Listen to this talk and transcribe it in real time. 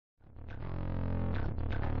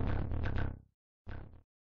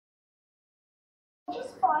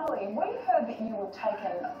finally, we heard that you were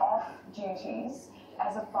taken off duties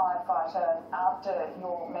as a firefighter after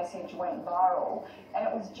your message went viral, and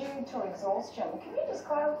it was due to exhaustion. Can you just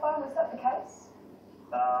clarify, was that the case?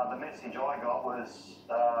 The message I got was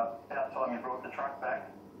about time you brought the truck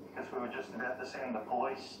back, because we were just about to send the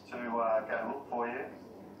police to go look for you.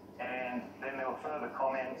 And then there were further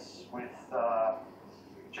comments with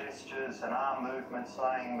gestures and arm movements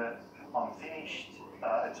saying that I'm finished,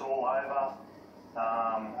 it's all over.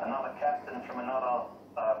 Another captain from another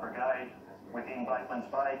brigade within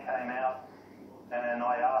Blakelands Bay came out, and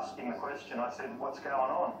I asked him the question. I said, what's going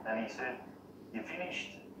on? And he said, you're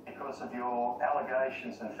finished because of your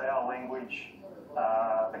allegations and foul language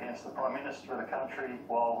against the Prime Minister of the country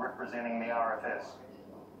while representing the RFS.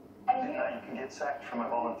 You know, you can get sacked from a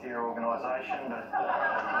volunteer organisation,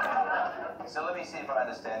 but... So let me see if I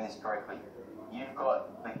understand this correctly. You've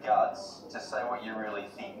got the guts to say what you really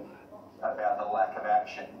think about the lack of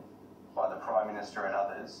action by the Prime Minister and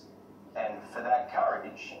others, and for that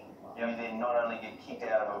courage, you then not only get kicked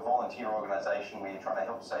out of a volunteer organisation where you're trying to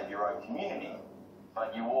help save your own community,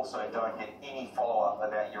 but you also don't get any follow-up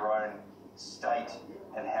about your own state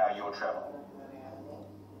and how you're travelling.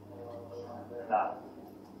 No.